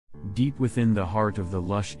Deep within the heart of the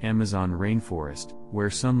lush Amazon rainforest, where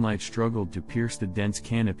sunlight struggled to pierce the dense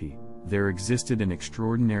canopy, there existed an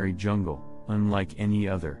extraordinary jungle, unlike any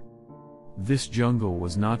other. This jungle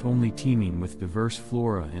was not only teeming with diverse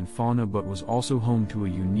flora and fauna but was also home to a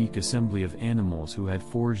unique assembly of animals who had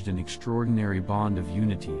forged an extraordinary bond of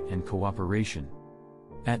unity and cooperation.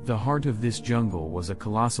 At the heart of this jungle was a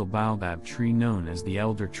colossal baobab tree known as the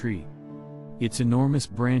elder tree. Its enormous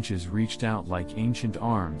branches reached out like ancient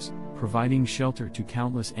arms, providing shelter to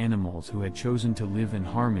countless animals who had chosen to live in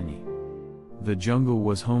harmony. The jungle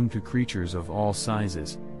was home to creatures of all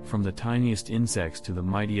sizes, from the tiniest insects to the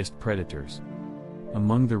mightiest predators.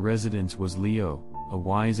 Among the residents was Leo, a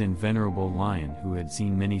wise and venerable lion who had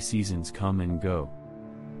seen many seasons come and go.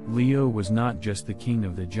 Leo was not just the king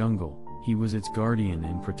of the jungle, he was its guardian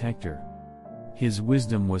and protector. His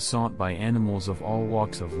wisdom was sought by animals of all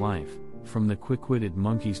walks of life, from the quick-witted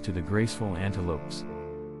monkeys to the graceful antelopes.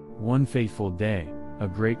 One fateful day, a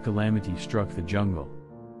great calamity struck the jungle.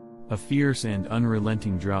 A fierce and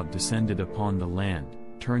unrelenting drought descended upon the land,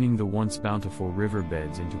 turning the once bountiful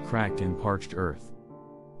riverbeds into cracked and parched earth.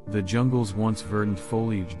 The jungle's once verdant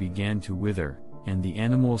foliage began to wither, and the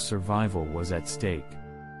animals' survival was at stake.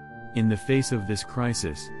 In the face of this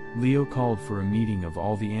crisis, Leo called for a meeting of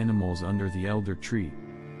all the animals under the elder tree.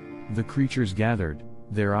 The creatures gathered,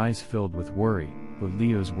 their eyes filled with worry, but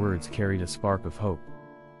Leo's words carried a spark of hope.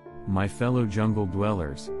 "My fellow jungle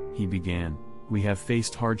dwellers," he began, "we have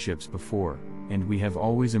faced hardships before, and we have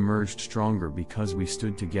always emerged stronger because we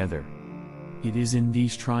stood together. It is in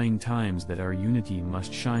these trying times that our unity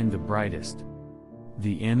must shine the brightest."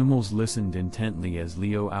 The animals listened intently as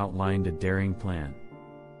Leo outlined a daring plan.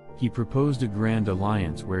 He proposed a grand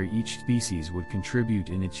alliance where each species would contribute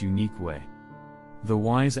in its unique way. The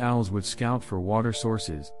wise owls would scout for water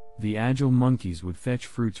sources, the agile monkeys would fetch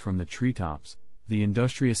fruits from the treetops, the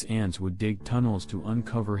industrious ants would dig tunnels to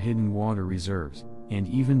uncover hidden water reserves, and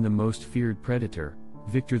even the most feared predator,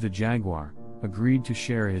 Victor the jaguar, agreed to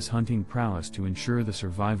share his hunting prowess to ensure the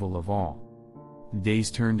survival of all.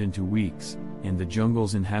 Days turned into weeks, and the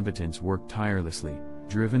jungle's inhabitants worked tirelessly,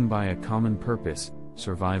 driven by a common purpose: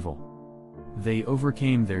 survival. They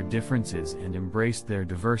overcame their differences and embraced their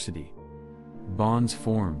diversity. Bonds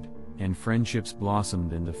formed, and friendships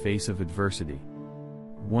blossomed in the face of adversity.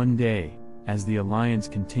 One day, as the alliance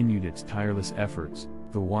continued its tireless efforts,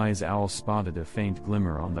 the wise owl spotted a faint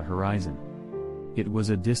glimmer on the horizon. It was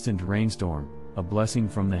a distant rainstorm, a blessing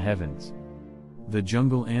from the heavens. The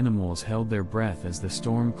jungle animals held their breath as the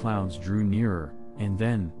storm clouds drew nearer, and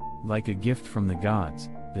then, like a gift from the gods,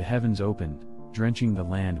 the heavens opened, drenching the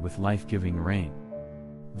land with life-giving rain.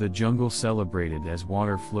 The jungle celebrated as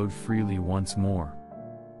water flowed freely once more.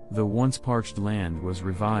 The once parched land was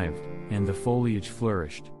revived, and the foliage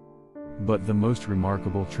flourished. But the most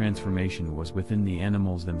remarkable transformation was within the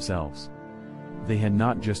animals themselves. They had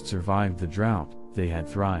not just survived the drought, they had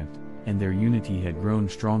thrived, and their unity had grown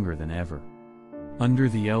stronger than ever. Under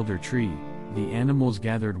the elder tree, the animals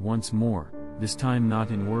gathered once more, this time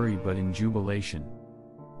not in worry but in jubilation.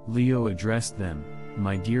 Leo addressed them,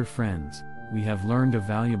 "My dear friends, we have learned a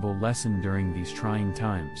valuable lesson during these trying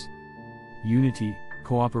times. Unity,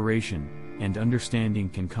 cooperation, and understanding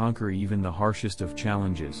can conquer even the harshest of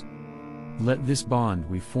challenges. Let this bond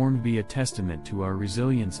we formed be a testament to our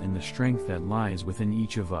resilience and the strength that lies within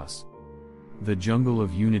each of us." The jungle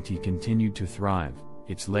of unity continued to thrive,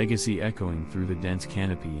 its legacy echoing through the dense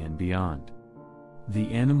canopy and beyond. The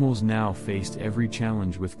animals now faced every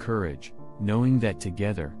challenge with courage, knowing that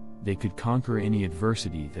together, they could conquer any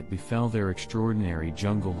adversity that befell their extraordinary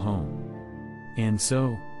jungle home. And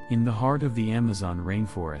so, in the heart of the Amazon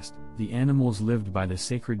rainforest, the animals lived by the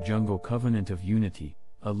sacred jungle covenant of unity,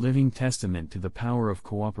 a living testament to the power of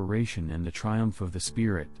cooperation and the triumph of the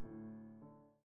spirit.